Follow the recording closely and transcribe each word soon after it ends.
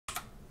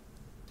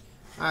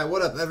Hi,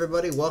 what up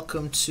everybody?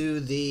 Welcome to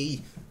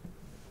the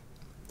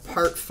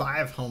part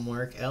 5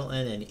 homework,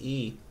 ln and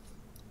e.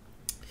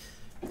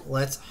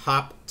 Let's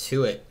hop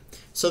to it.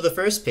 So the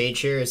first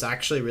page here is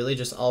actually really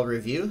just all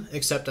review,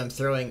 except I'm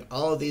throwing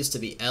all of these to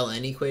be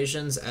ln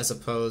equations as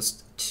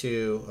opposed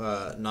to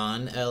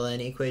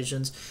non-ln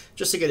equations,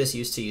 just to get us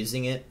used to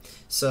using it.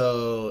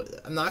 So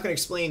I'm not going to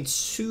explain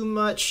too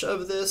much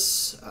of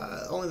this,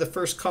 only the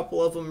first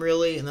couple of them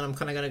really, and then I'm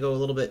kind of going to go a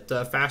little bit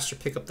faster,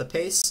 pick up the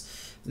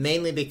pace,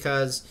 mainly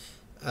because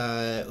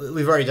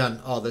we've already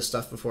done all this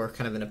stuff before,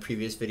 kind of in a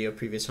previous video,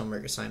 previous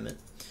homework assignment.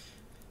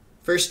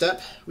 First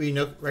step, we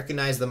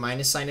recognize the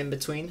minus sign in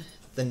between.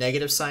 The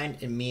negative sign,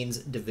 it means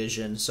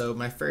division. So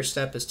my first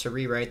step is to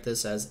rewrite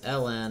this as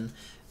ln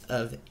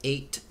of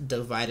 8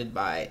 divided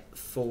by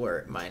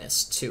 4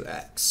 minus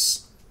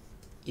 2x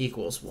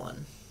equals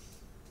 1.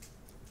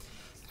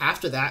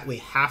 After that, we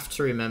have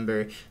to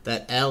remember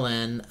that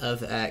ln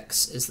of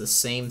x is the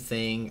same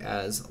thing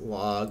as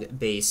log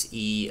base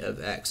e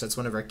of x. That's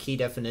one of our key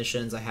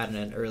definitions I had in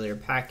an earlier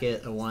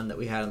packet, a one that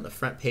we had on the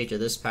front page of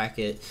this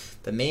packet.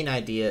 The main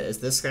idea is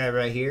this guy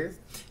right here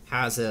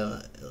has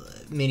a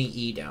mini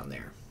e down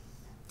there.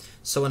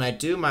 So when I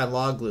do my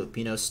log loop,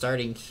 you know,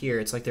 starting here,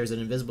 it's like there's an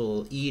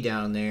invisible e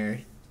down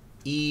there.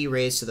 E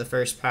raised to the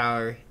first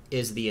power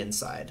is the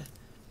inside.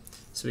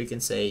 So we can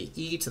say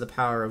e to the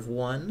power of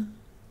 1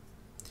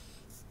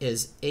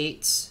 is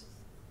 8,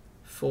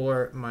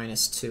 4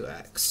 minus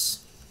 2x.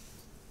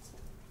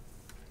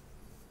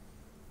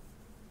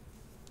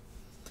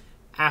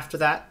 After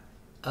that,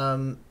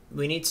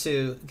 we need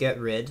to get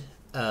rid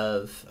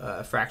of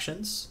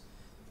fractions.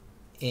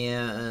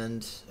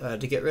 And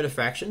to get rid of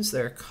fractions,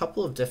 there are a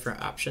couple of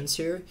different options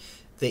here.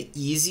 The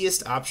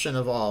easiest option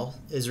of all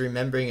is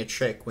remembering a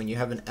trick. When you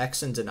have an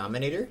x in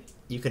denominator,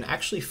 you can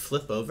actually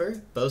flip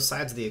over both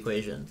sides of the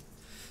equation.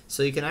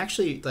 So you can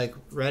actually like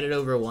write it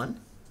over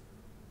 1,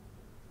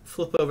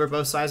 flip over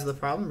both sides of the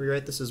problem,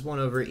 rewrite this as 1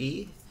 over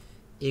e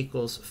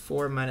equals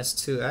 4 minus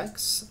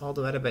 2x, all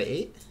divided by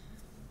 8.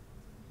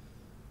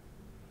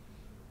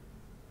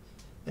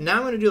 And now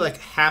I'm going to do like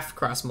half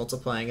cross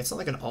multiplying. It's not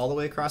like an all the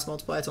way cross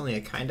multiply, it's only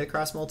a kind of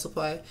cross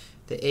multiply.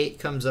 The 8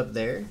 comes up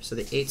there, so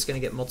the 8's going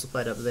to get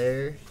multiplied up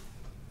there.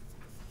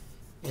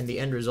 And the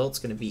end result's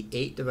going to be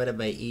 8 divided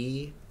by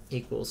e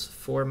equals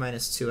 4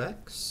 minus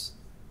 2x.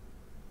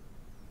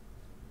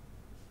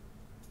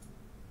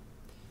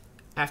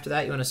 After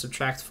that, you want to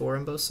subtract 4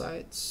 on both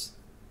sides.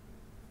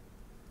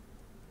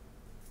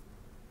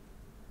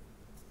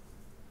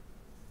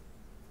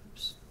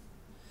 Oops.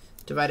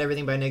 Divide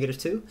everything by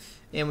 -2.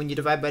 And when you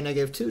divide by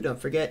 -2, don't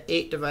forget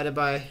 8 divided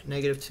by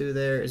 -2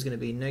 there is going to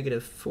be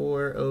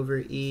 -4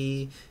 over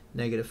e.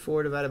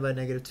 -4 divided by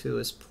 -2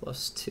 is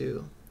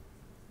 +2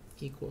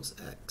 equals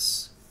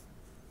x.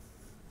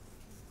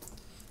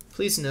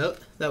 Please note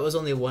that was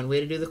only one way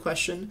to do the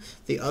question.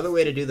 The other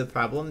way to do the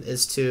problem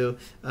is to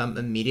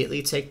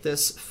immediately take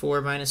this 4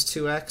 minus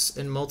 2x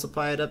and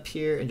multiply it up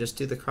here and just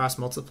do the cross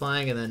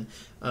multiplying and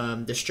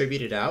then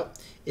distribute it out.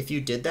 If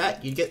you did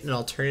that, you'd get an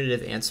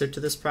alternative answer to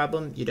this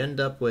problem. You'd end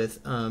up with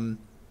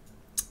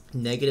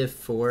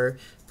 -4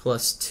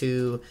 plus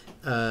 2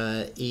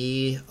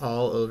 e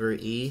all over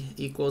e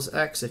equals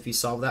x. If you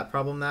solve that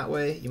problem that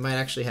way, you might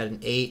actually have an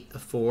 8, a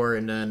 4,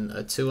 and then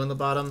a 2 on the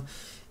bottom.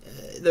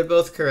 They're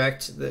both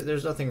correct.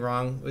 There's nothing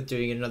wrong with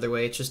doing it another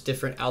way. It's just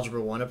different Algebra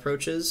 1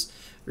 approaches.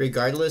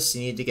 Regardless,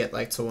 you need to get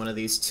like to one of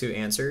these two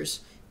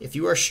answers. If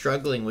you are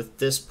struggling with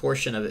this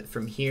portion of it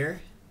from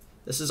here,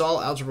 this is all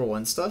Algebra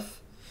 1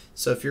 stuff.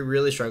 So if you're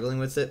really struggling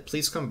with it,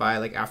 please come by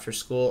like after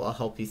school. I'll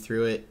help you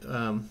through it.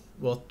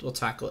 We'll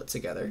tackle it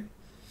together.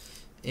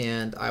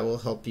 And I will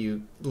help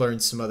you learn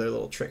some other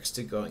little tricks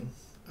to going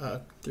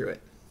through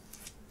it.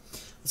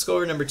 Let's go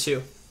over number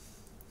 2.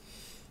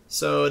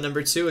 So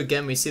number 2,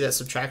 again, we see that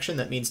subtraction,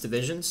 that means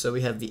division. So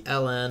we have the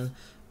ln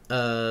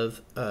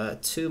of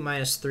 2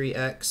 minus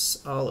 3x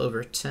all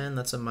over 10,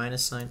 that's a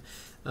minus sign,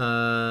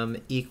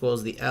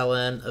 equals the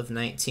ln of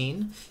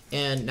 19.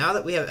 And now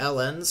that we have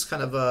ln's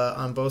kind of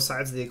on both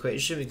sides of the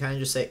equation, we kind of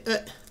just say,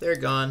 they're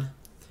gone.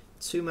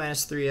 2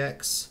 minus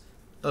 3x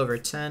over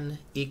 10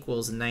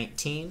 equals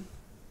 19.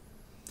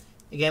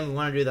 Again, we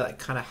want to do that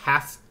kind of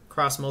half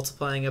cross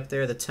multiplying up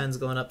there. The 10's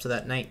going up to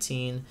that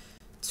 19.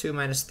 2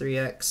 minus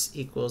 3x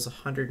equals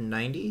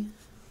 190.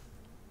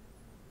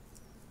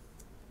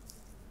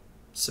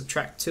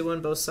 Subtract 2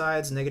 on both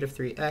sides.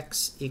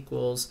 -3x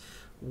equals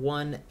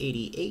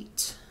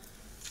 188.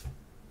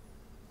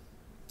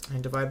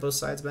 And divide both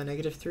sides by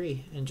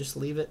 -3. And just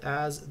leave it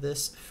as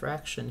this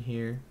fraction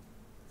here.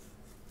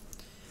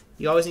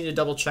 You always need to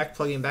double check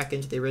plugging back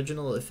into the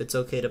original if it's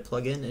okay to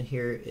plug in. And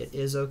here it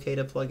is okay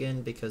to plug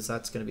in because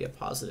that's going to be a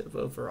positive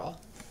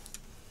overall.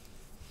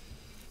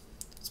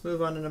 Let's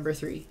move on to number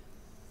 3.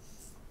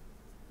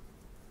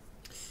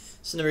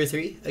 So number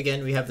 3,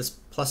 again, we have this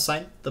plus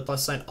sign. The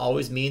plus sign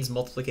always means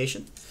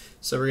multiplication.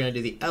 So we're going to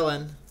do the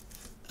ln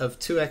of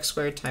 2x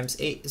squared times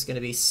 8 is going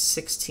to be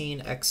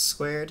 16x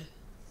squared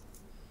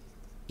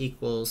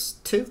equals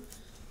 2.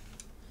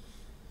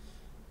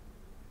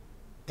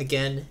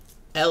 Again,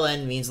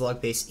 ln means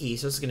log base e,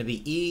 so it's going to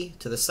be e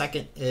to the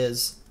second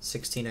is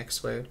 16x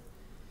squared.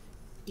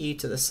 E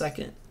to the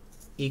second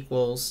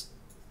equals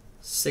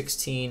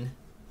 16x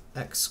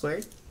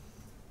squared.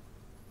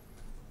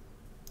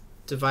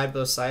 Divide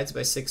both sides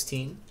by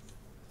 16.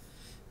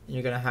 And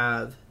you're going to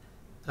have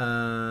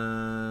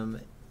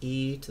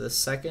e to the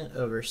second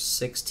over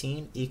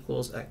 16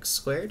 equals x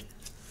squared.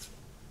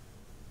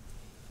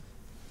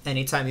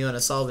 Anytime you want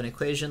to solve an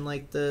equation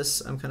like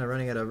this, I'm kind of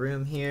running out of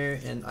room here,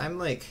 and I'm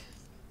like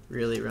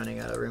really running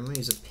out of room. I'm going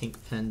to use a pink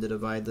pen to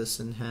divide this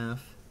in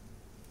half.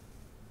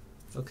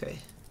 Okay.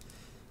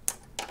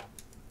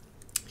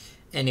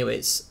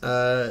 Anyways,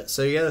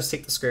 so you gotta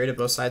take the square root of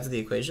both sides of the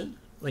equation.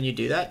 When you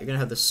do that, you're gonna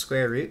have the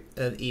square root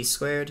of e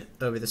squared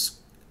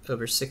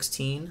over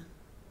 16.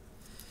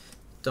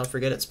 Don't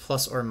forget it's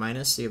plus or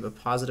minus, so you have a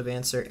positive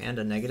answer and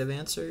a negative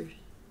answer.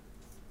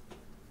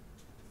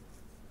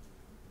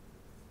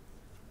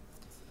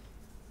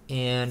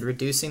 And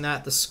reducing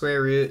that, the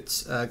square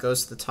root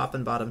goes to the top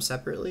and bottom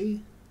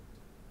separately.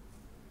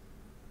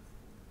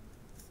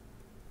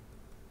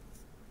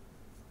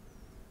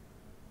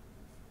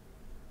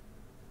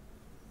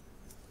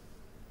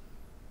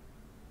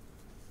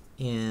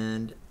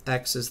 And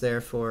x is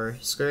therefore,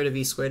 square root of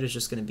e squared is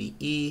just going to be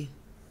e.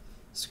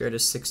 Square root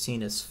of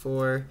 16 is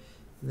 4.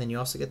 And then you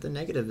also get the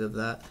negative of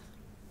that.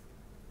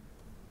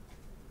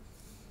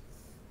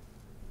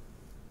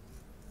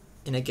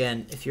 And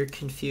again, if you're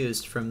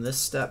confused from this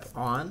step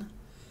on,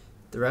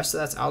 the rest of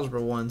that's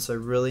Algebra 1, so I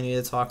really need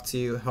to talk to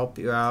you, help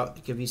you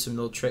out, give you some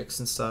little tricks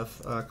and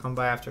stuff. Come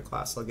by after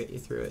class, I'll get you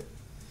through it.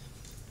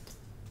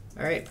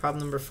 Alright,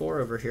 problem number 4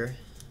 over here.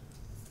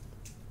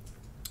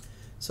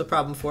 So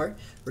problem 4,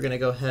 we're going to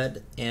go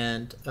ahead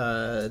and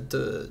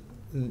the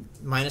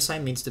minus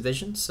sign means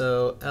division,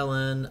 so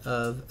ln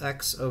of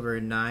x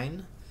over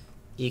 9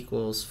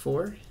 equals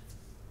 4.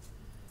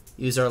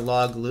 Use our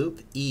log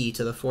loop. E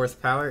to the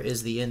 4th power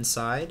is the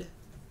inside.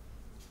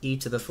 E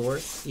to the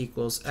 4th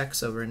equals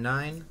x over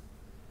 9.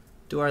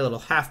 Do our little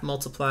half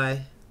multiply.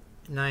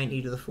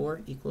 9e to the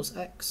 4 equals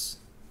x.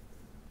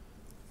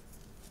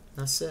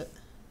 That's it.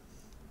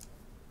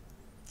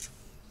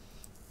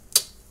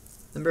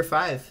 Number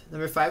 5.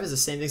 Number 5 is the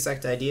same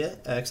exact idea,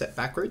 except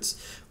backwards.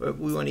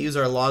 We want to use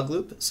our log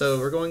loop. So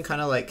we're going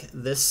kind of like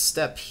this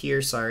step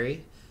here,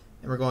 sorry,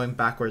 and we're going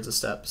backwards a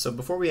step. So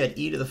before we had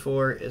e to the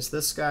 4 is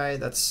this guy.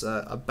 That's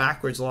a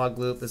backwards log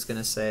loop is going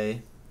to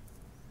say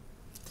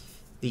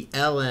the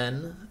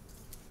ln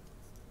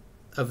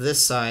of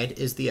this side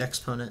is the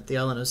exponent. The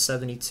ln of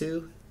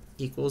 72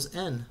 equals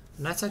n.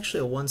 And that's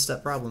actually a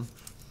one-step problem.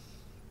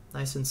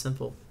 Nice and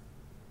simple.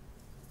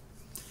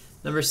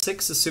 Number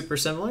 6 is super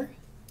similar.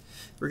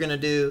 We're going to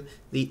do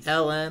the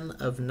ln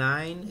of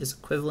 9 is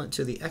equivalent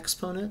to the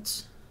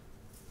exponent.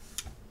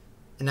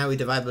 And now we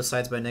divide both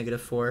sides by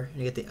 -4. And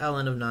you get the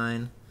ln of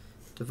 9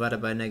 divided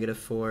by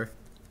 -4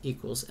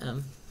 equals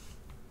m.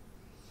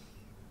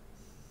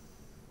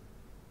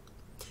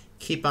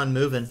 Keep on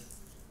moving.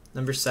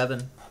 Number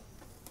 7.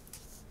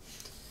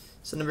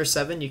 So number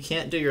 7, you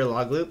can't do your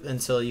log loop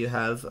until you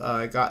have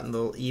gotten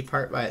the e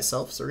part by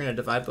itself. So we're going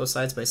to divide both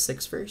sides by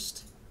 6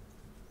 first.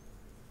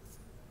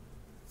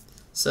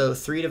 So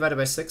 3 divided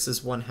by 6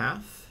 is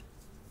 1/2.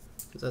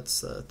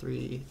 That's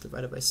 3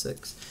 divided by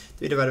 6.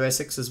 3 divided by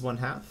 6 is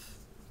 1/2.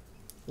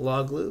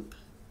 Log loop.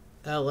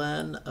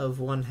 ln of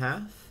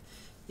 1/2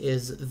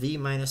 is v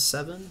minus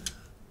 7,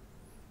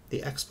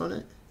 the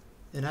exponent,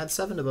 and add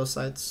 7 to both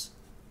sides.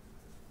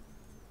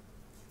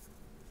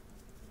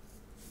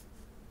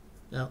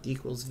 Now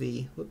equals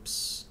v.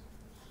 Whoops.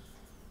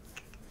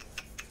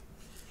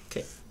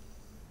 Okay.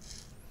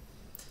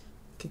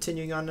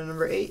 Continuing on to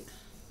number 8.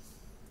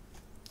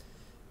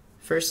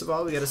 First of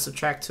all, we got to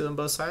subtract 2 on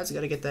both sides. We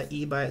got to get that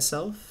e by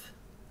itself.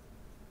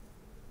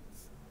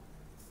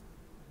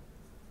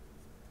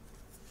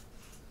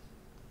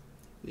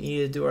 We need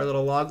to do our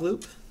little log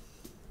loop.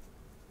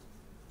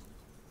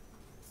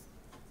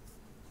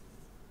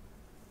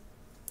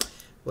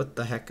 What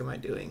the heck am I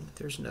doing?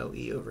 There's no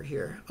e over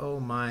here. Oh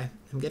my.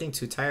 I'm getting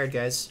too tired,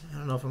 guys. I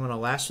don't know if I'm going to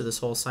last through this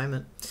whole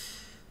assignment.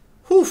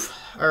 Whew.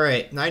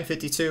 Alright,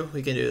 952.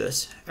 We can do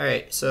this.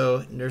 Alright, so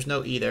there's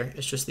no e there.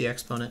 It's just the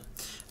exponent.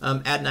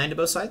 Add 9 to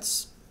both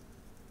sides.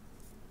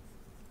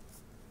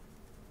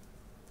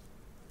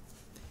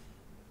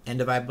 And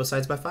divide both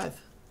sides by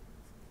 5.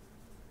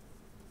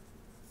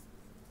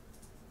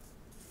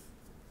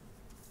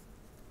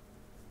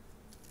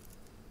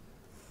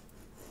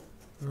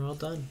 We're all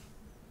done.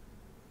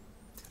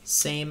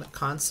 Same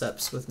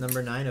concepts with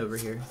number 9 over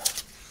here.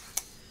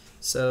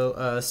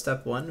 So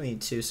step 1, we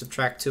need to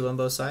subtract 2 on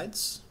both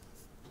sides.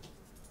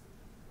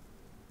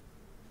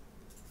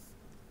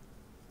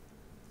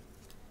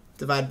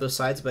 Divide both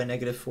sides by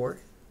 -4.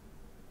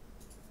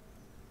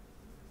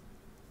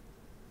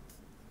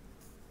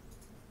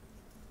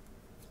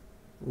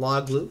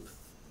 Log loop.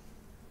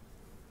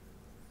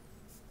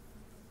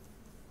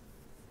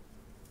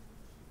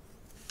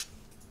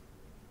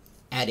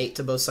 Add 8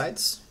 to both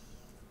sides.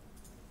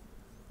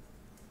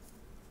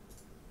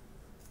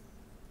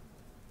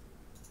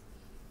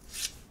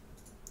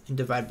 and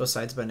divide both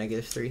sides by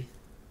 -3.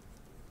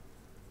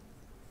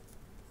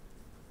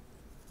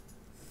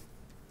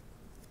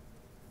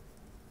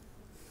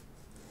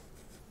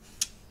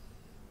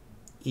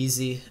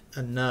 Easy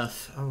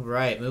enough. All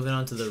right, moving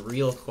on to the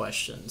real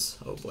questions.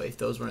 Oh boy, if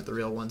those weren't the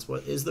real ones,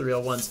 what is the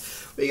real ones?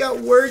 We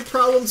got word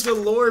problems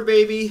galore,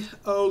 baby.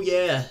 Oh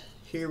yeah,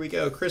 here we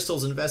go.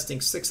 Crystal's investing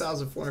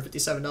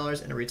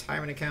 $6,457 in a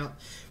retirement account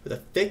with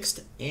a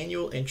fixed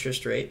annual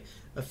interest rate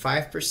of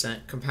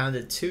 5%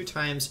 compounded 2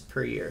 times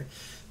per year.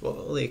 What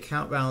will the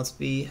account balance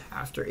be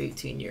after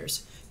 18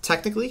 years?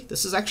 Technically,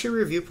 this is actually a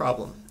review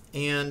problem.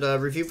 And a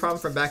review problem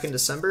from back in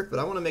December, but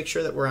I want to make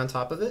sure that we're on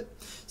top of it.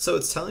 So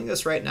it's telling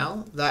us right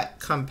now that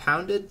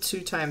compounded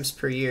 2 times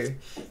per year,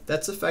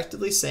 that's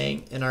effectively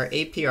saying in our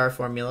APR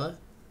formula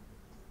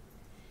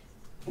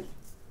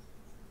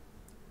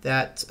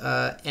that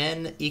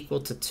n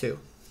equal to 2.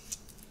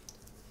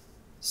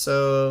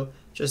 So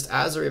just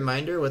as a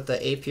reminder, what the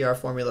APR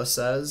formula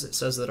says, it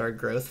says that our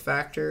growth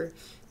factor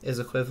is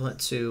equivalent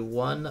to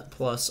 1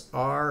 plus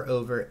r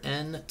over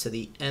n to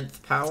the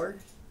nth power.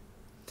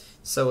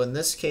 So in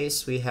this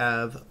case, we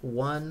have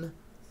 1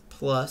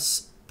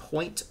 plus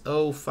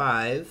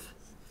 0.05.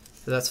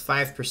 So that's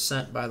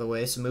 5%, by the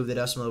way. So move the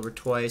decimal over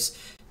twice.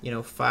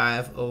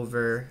 5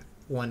 over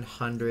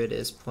 100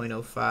 is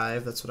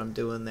 0.05. That's what I'm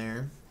doing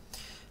there.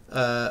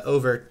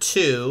 Over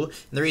 2.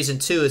 And the reason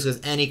 2 is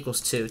because n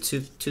equals 2.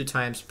 2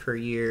 times per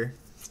year.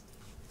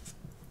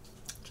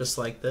 Just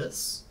like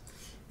this.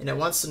 And it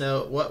wants to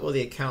know what will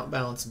the account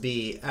balance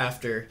be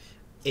after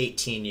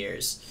 18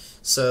 years.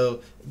 So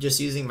just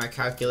using my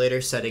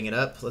calculator, setting it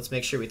up, let's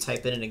make sure we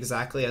type it in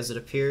exactly as it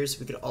appears.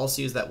 We could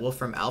also use that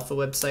Wolfram Alpha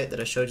website that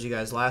I showed you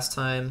guys last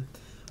time.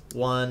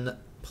 1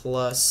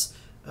 plus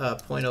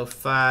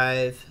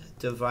 0.05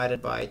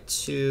 divided by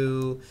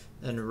 2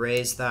 and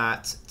raise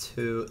that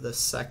to the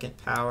second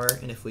power.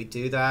 And if we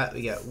do that, we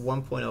get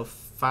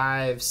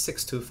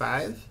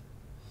 1.05625.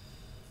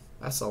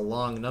 That's a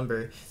long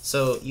number.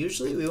 So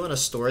usually we want to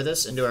store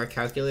this into our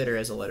calculator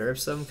as a letter of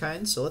some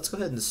kind. So let's go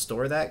ahead and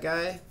store that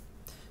guy.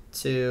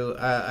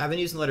 I've been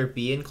using the letter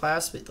B in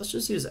class, but let's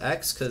just use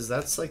X because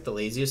that's like the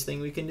laziest thing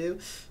we can do.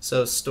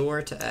 So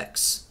store to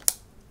X.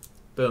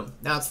 Boom.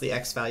 Now it's the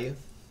X value.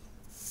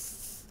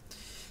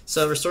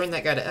 So we're storing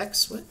that guy to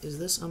X. What is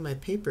this on my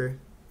paper?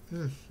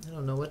 I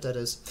don't know what that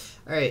is.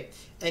 All right.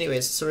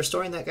 Anyways, so we're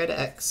storing that guy to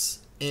X,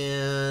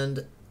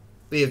 and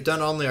we have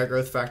done only our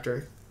growth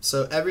factor.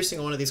 So every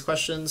single one of these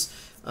questions,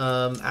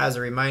 as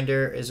a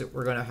reminder, is that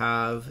we're going to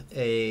have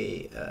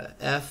a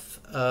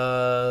f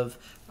of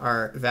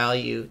our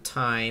value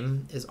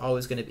time is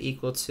always going to be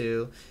equal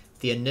to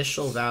the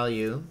initial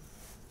value.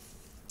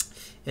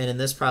 And in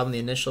this problem, the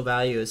initial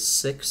value is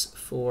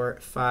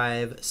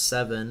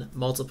 6457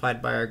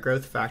 multiplied by our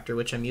growth factor,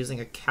 which I'm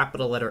using a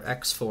capital letter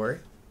X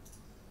for.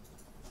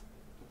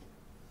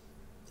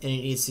 And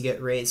it needs to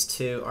get raised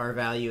to our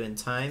value in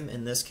time.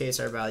 In this case,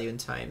 our value in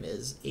time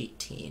is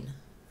 18.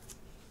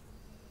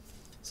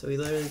 So we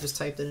literally just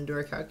typed it into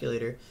our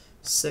calculator.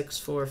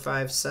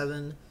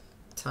 6457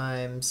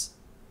 times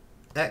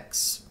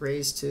x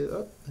raised to,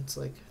 oh, it's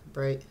like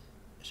bright,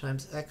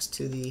 times x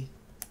to the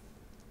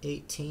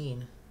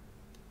 18.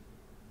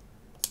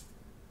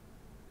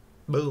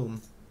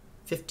 Boom.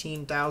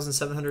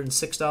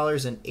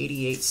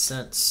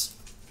 $15,706.88.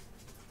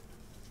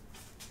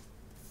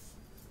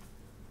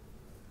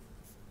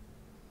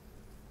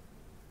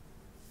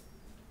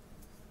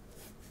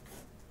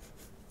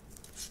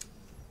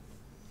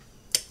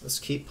 Let's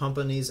keep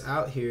pumping these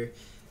out here.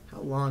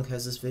 How long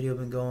has this video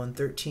been going?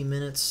 13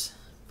 minutes.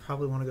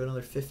 Probably want to go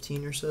another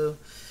 15 or so.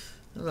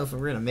 I don't know if we're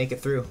going to make it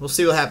through. We'll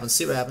see what happens.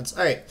 See what happens.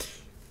 All right.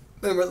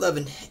 Number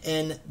 11.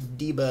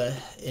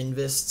 NDIBA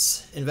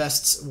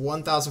invests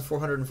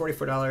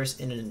 $1,444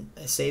 in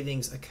a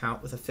savings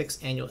account with a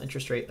fixed annual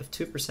interest rate of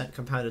 2%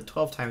 compounded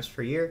 12 times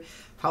per year.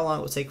 How long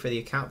it will take for the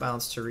account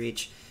balance to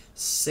reach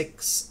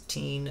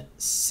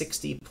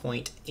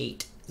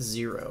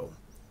 1660.80?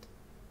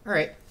 All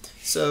right,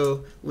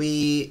 so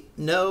we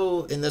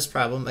know in this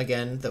problem,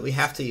 again, that we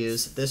have to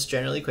use this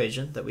general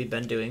equation that we've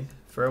been doing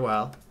for a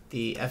while.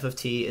 The f of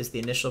t is the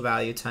initial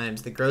value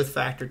times the growth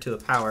factor to a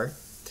power.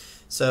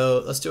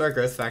 So let's do our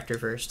growth factor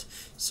first.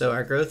 So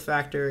our growth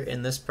factor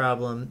in this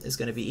problem is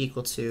going to be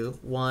equal to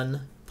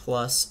 1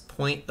 plus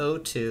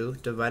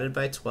 0.02 divided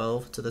by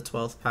 12 to the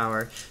 12th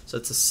power. So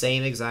it's the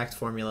same exact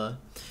formula.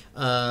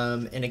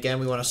 And again,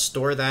 we want to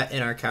store that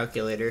in our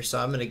calculator. So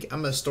I'm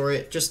gonna store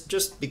it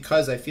just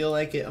because I feel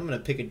like it. I'm gonna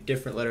pick a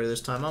different letter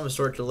this time. I'm gonna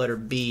store it to the letter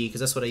B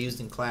because that's what I used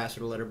in class, or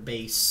the letter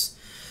base.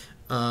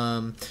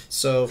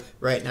 So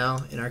right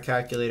now in our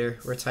calculator,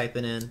 we're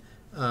typing in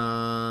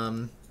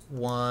 1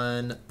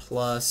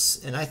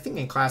 plus, and I think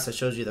in class I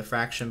showed you the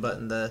fraction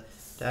button,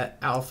 that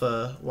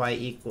alpha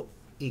y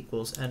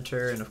equals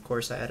enter, and of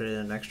course I added in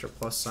an extra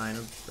plus sign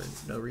for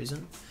no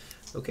reason.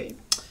 Okay.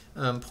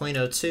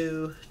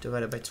 0.02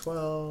 divided by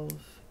 12,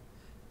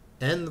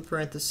 end the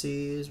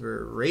parentheses,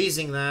 we're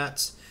raising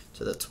that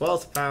to the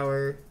 12th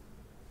power,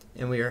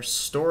 and we are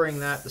storing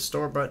that. The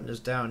store button is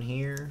down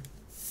here.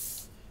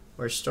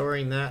 We're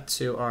storing that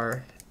to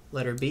our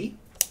letter B.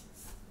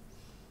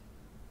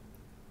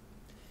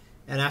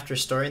 And after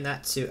storing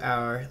that to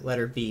our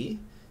letter B,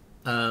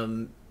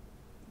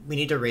 we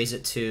need to raise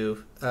it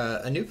to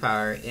a new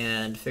power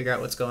and figure out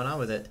what's going on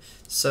with it.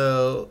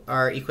 So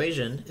our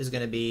equation is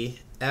going to be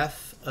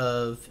f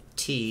of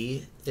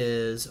t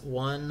is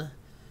 1,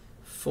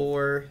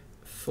 4,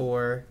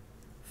 4,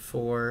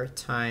 4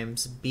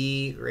 times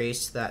b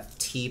raised to that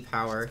t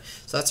power.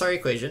 So that's our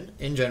equation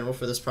in general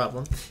for this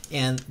problem.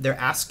 And they're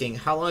asking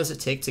how long does it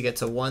take to get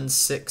to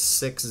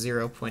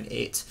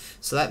 1660.8.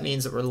 So that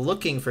means that we're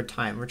looking for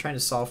time. We're trying to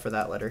solve for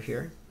that letter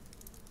here.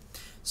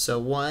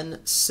 So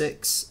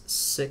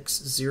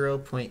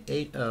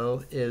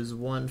 1660.80 is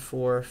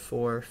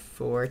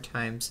 1444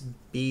 times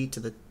b to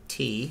the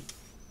t.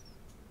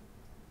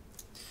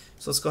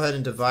 So let's go ahead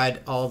and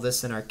divide all of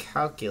this in our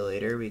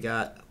calculator. We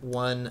got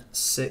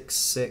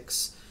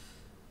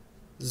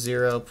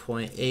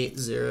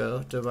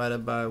 1660.80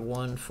 divided by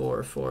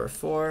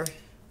 1444,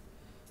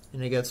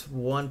 and it gets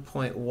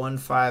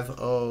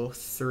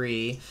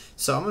 1.1503.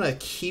 So I'm going to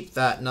keep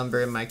that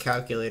number in my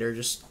calculator,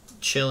 just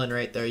chilling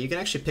right there. You can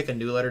actually pick a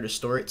new letter to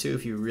store it to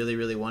if you really,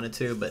 really wanted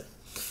to, but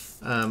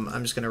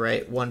I'm just going to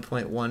write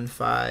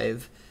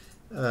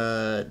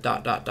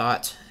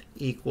 1.15 ...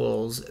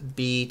 equals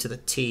b to the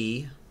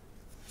t.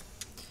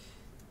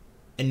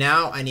 And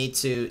now I need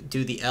to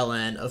do the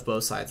ln of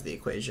both sides of the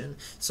equation.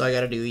 So I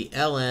got to do the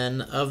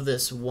ln of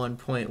this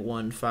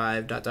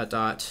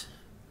 1.15 ...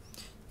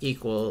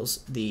 equals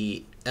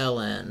the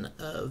ln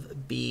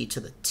of b to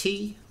the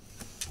t.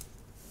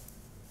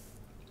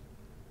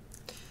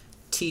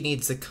 T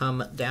needs to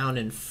come down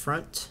in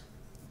front.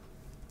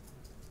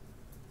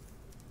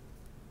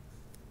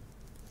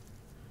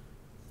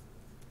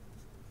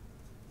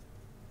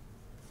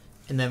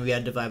 And then we got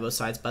to divide both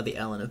sides by the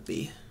ln of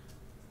b.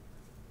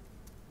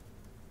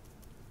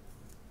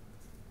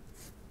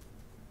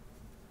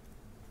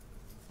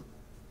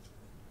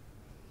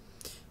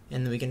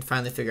 And then we can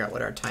finally figure out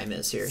what our time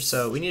is here.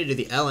 So we need to do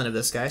the ln of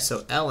this guy. So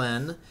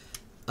ln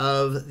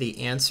of the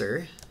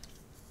answer,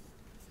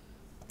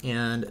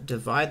 and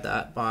divide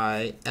that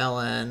by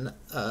ln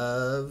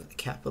of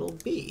capital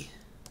B.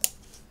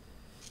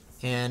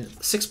 And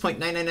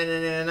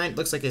 6.999999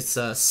 looks like it's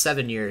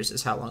 7 years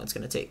is how long it's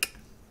going to take.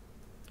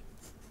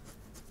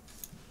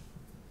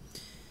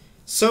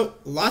 So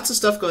lots of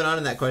stuff going on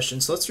in that question.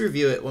 So let's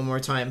review it one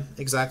more time,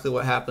 exactly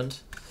what happened.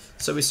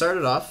 So we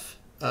started off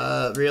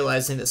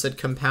realizing that it said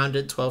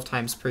compounded 12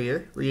 times per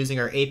year. We're using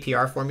our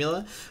APR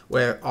formula,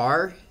 where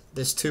R,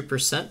 this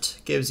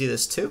 2%, gives you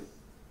this 2.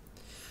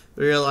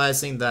 We're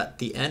realizing that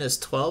the n is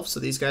 12, so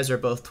these guys are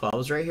both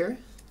 12s right here.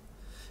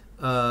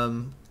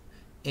 And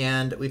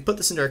we put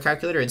this into our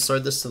calculator and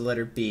stored this to the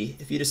letter B.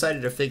 If you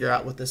decided to figure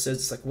out what this is,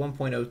 it's like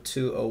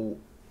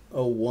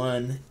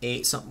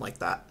 1.02018, something like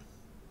that.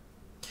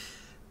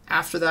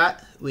 After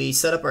that, we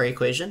set up our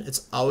equation.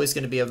 It's always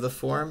going to be of the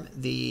form: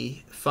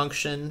 the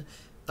function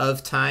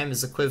of time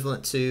is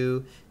equivalent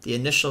to the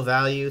initial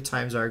value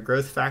times our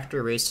growth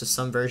factor raised to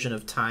some version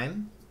of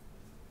time.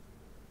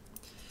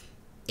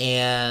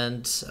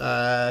 And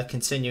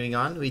continuing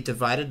on, we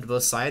divided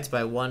both sides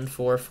by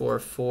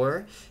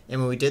 1444, and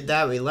when we did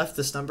that, we left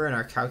this number in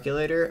our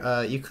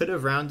calculator. You could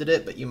have rounded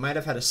it, but you might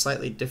have had a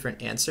slightly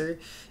different answer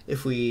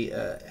if we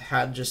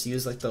had just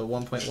used like the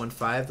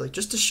 1.15, like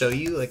just to show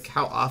you like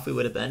how off we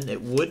would have been.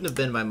 It wouldn't have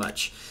been by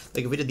much.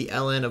 Like if we did the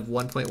ln of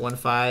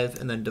 1.15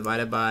 and then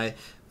divided by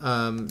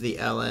the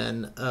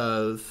ln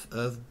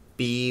of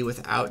B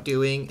without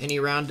doing any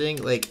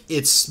rounding, like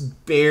it's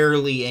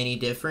barely any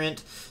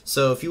different.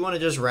 So if you want to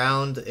just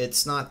round,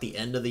 it's not the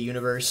end of the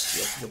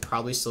universe. You'll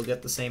probably still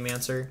get the same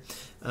answer.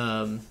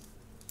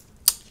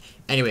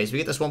 Anyways, we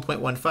get this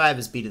 1.15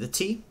 as b to the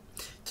t.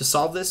 To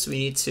solve this, we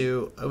need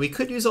to, we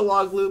could use a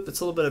log loop.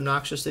 It's a little bit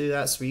obnoxious to do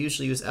that, so we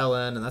usually use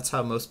ln, and that's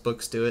how most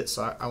books do it,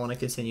 so I want to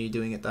continue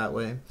doing it that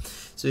way.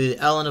 So we do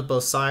the ln of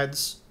both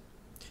sides.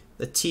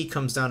 The t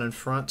comes down in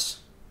front.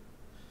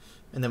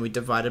 And then we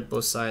divided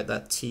both sides.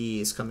 That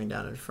t is coming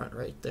down in front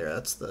right there.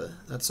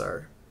 That's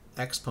our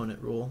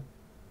exponent rule.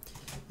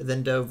 And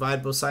then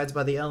divide both sides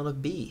by the ln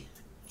of b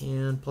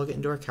and plug it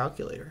into our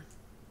calculator.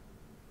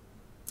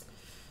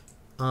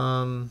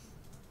 Hopefully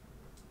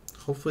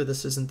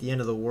this isn't the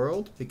end of the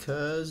world,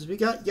 because we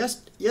got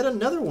yet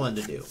another one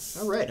to do.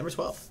 All right, number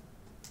 12.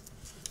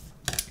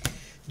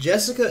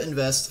 Jessica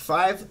invests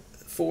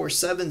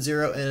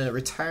 $5,470 in a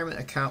retirement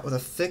account with a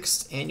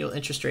fixed annual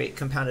interest rate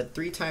compounded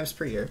 3 times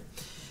per year.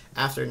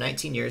 After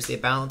 19 years, the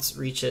balance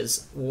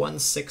reaches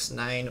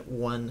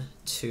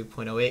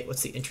 16912.08.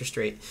 What's the interest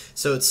rate?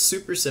 So it's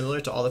super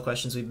similar to all the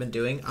questions we've been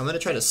doing. I'm going to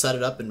try to set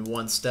it up in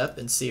one step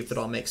and see if it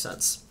all makes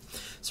sense.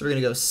 So we're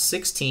going to go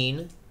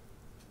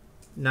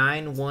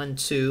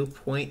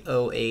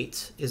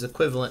 16912.08 is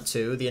equivalent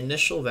to the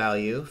initial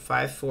value,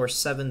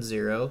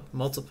 5470,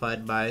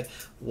 multiplied by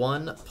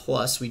 1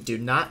 plus, we do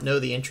not know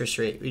the interest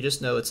rate. We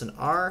just know it's an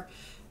R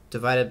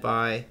divided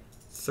by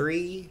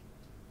 3,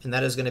 and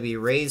that is going to be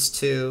raised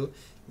to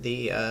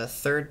the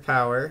third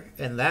power,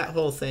 and that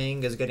whole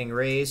thing is getting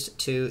raised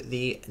to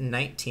the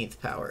 19th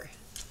power.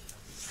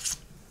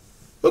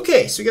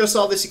 Okay, so we got to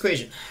solve this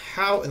equation.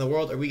 How in the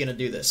world are we going to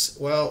do this?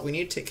 Well, we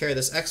need to take care of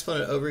this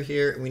exponent over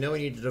here, and we know we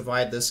need to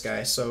divide this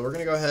guy. So we're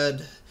going to go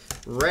ahead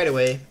right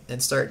away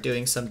and start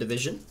doing some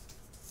division.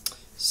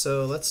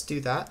 So let's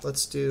do that.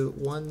 Let's do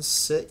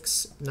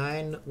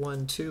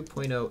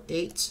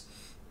 16912.08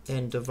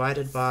 and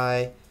divided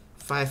by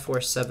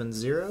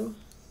 5470.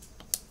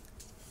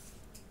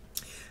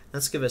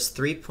 Let's give us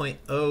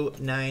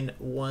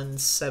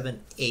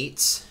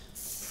 3.09178.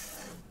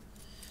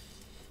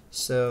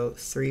 So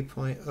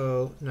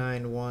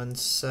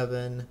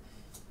 3.0917,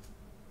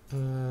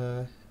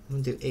 I'm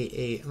going to do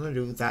 88. I'm going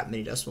to do that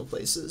many decimal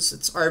places.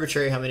 It's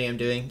arbitrary how many I'm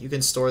doing. You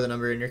can store the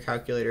number in your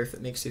calculator if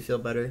it makes you feel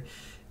better.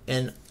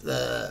 And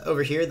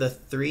over here, the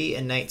 3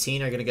 and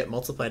 19 are going to get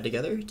multiplied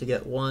together to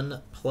get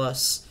 1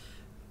 plus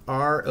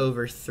r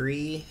over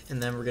 3.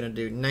 And then we're going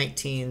to do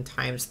 19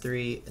 times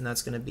 3, and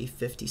that's going to be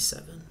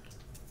 57.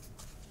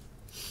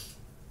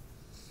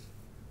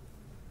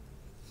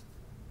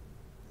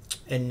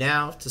 And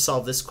now, to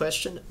solve this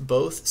question,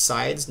 both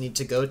sides need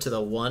to go to the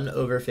 1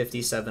 over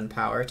 57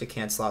 power to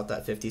cancel out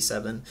that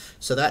 57.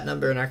 So that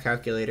number in our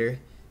calculator,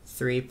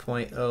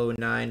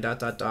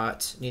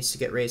 3.09 ... needs to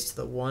get raised to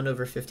the 1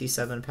 over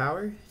 57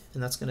 power,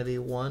 and that's going to be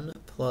 1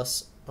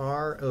 plus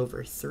r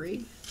over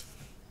 3.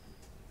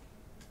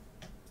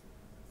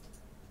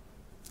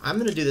 I'm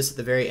going to do this at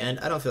the very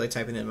end. I don't feel like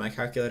typing it in my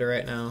calculator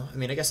right now. I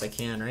mean, I guess I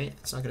can, right?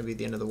 It's not going to be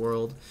the end of the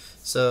world.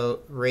 So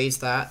raise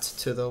that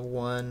to the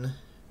 1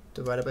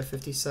 divided by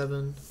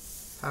 57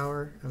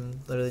 power. I'm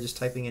literally just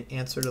typing an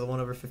answer to the 1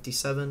 over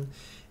 57.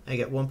 I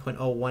get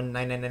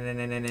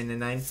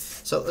 1.019999999.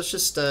 So let's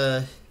just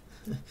let's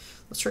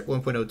try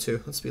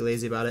 1.02. Let's be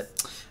lazy about it.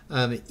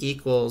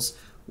 Equals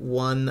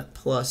 1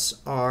 plus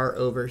r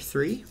over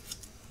 3.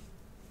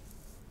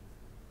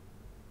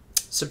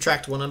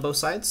 Subtract 1 on both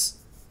sides.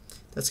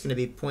 That's going to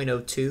be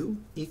 0.02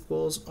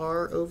 equals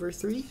r over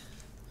 3.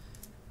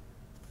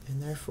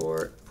 And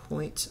therefore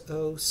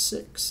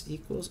 0.06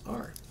 equals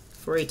r,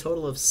 for a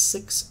total of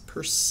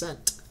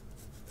 6%,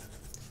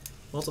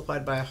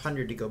 multiplied by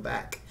 100 to go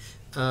back.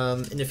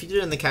 And if you did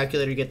it in the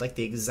calculator, you get like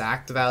the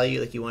exact value,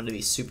 like you wanted to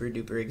be super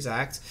duper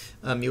exact.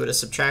 You would have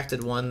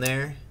subtracted 1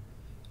 there,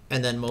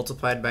 and then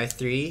multiplied by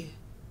 3.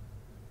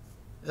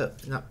 Oh,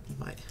 no,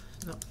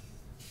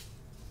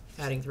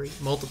 adding 3,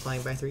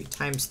 multiplying by 3,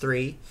 times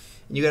 3.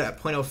 And you got a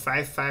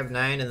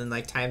 0.0559, and then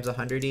like times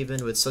 100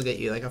 even would still get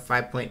you like a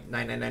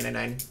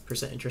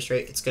 5.99999% interest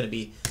rate. It's going to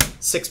be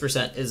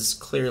 6% is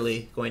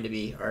clearly going to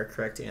be our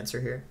correct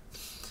answer here.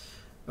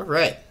 All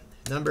right,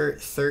 number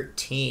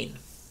 13.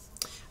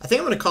 I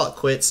think I'm going to call it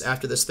quits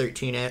after this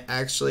 13,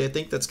 actually. I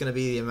think that's going to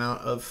be the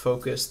amount of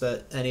focus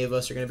that any of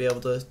us are going to be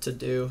able to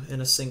do in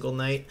a single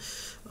night.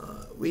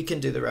 We can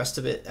do the rest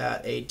of it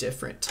at a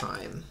different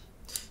time.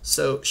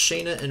 So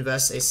Shayna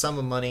invests a sum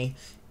of money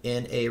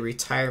in a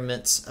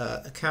retirement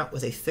account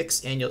with a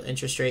fixed annual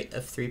interest rate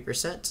of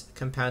 3%,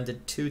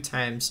 compounded 2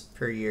 times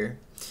per year.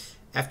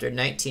 After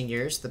 19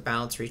 years, the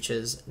balance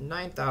reaches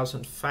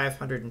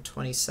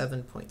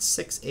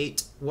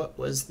 $9,527.68. What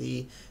was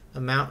the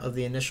amount of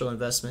the initial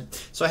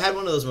investment? So I had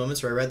one of those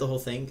moments where I read the whole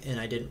thing and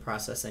I didn't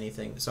process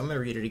anything. So I'm going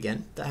to read it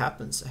again. That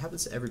happens. It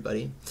happens to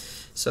everybody.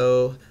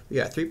 So we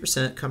got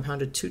 3%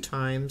 compounded 2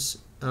 times.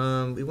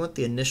 We want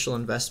the initial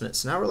investment.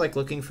 So now we're like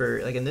looking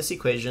for, like in this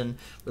equation,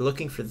 we're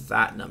looking for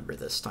that number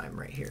this time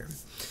right here.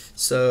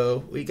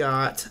 So we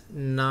got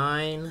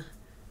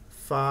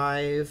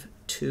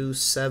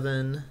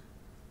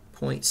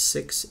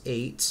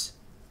 9,527.68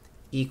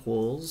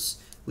 equals,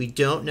 we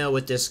don't know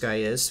what this guy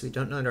is. We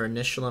don't know our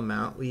initial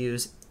amount. We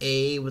use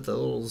A with a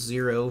little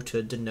 0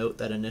 to denote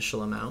that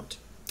initial amount,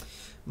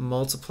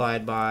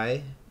 multiplied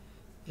by,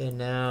 and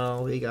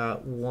now we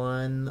got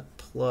 1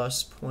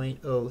 plus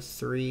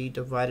 0.03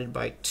 divided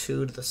by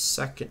 2 to the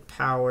 2nd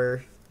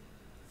power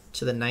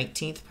to the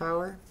 19th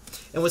power.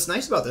 And what's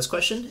nice about this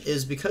question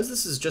is because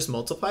this is just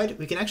multiplied,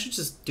 we can actually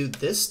just do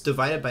this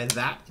divided by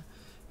that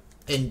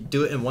and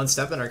do it in one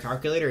step in our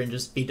calculator and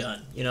just be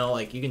done. You know,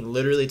 like you can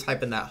literally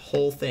type in that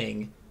whole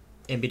thing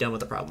and be done with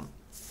the problem.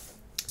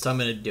 So I'm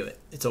going to do it.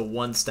 It's a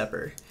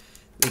one-stepper.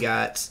 We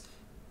got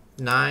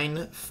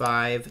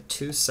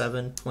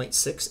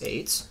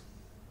 9,527.68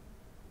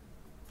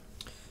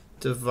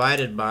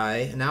 divided by,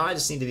 and now I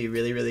just need to be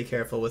really, really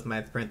careful with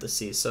my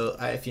parentheses. So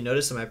if you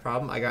notice in my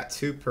problem, I got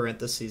 2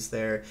 parentheses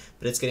there,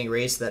 but it's getting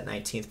raised to that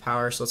 19th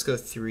power. So let's go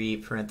 3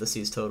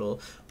 parentheses total.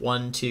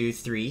 1, 2,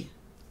 3.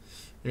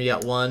 And we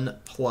got 1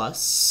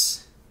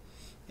 plus,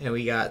 and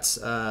we got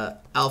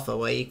alpha,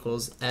 y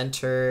equals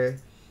enter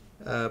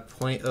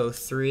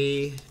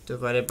 0.03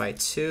 divided by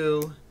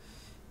 2,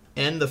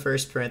 end the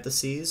first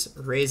parentheses,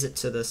 raise it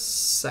to the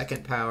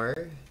 2nd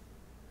power,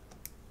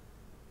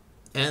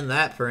 end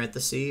that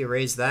parenthesis,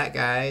 raise that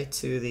guy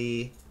to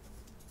the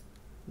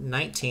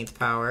 19th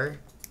power,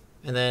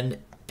 and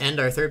then end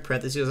our third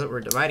parenthesis that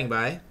we're dividing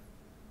by.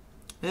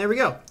 And there we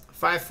go,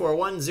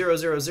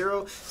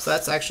 541,000. So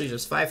that's actually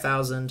just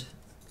 5,000.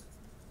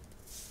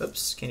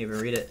 Oops, can't even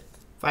read it.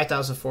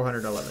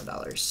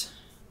 $5,411.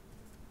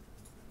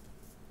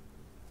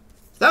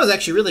 That was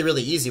actually really,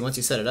 really easy once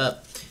you set it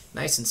up.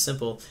 Nice and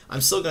simple. I'm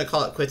still going to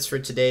call it quits for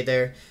today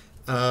there.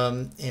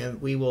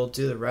 And we will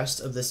do the rest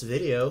of this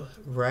video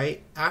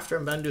right after.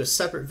 I'm going to do a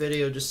separate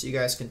video just so you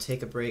guys can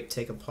take a break,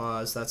 take a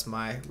pause. That's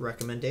my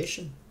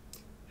recommendation.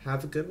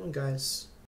 Have a good one, guys.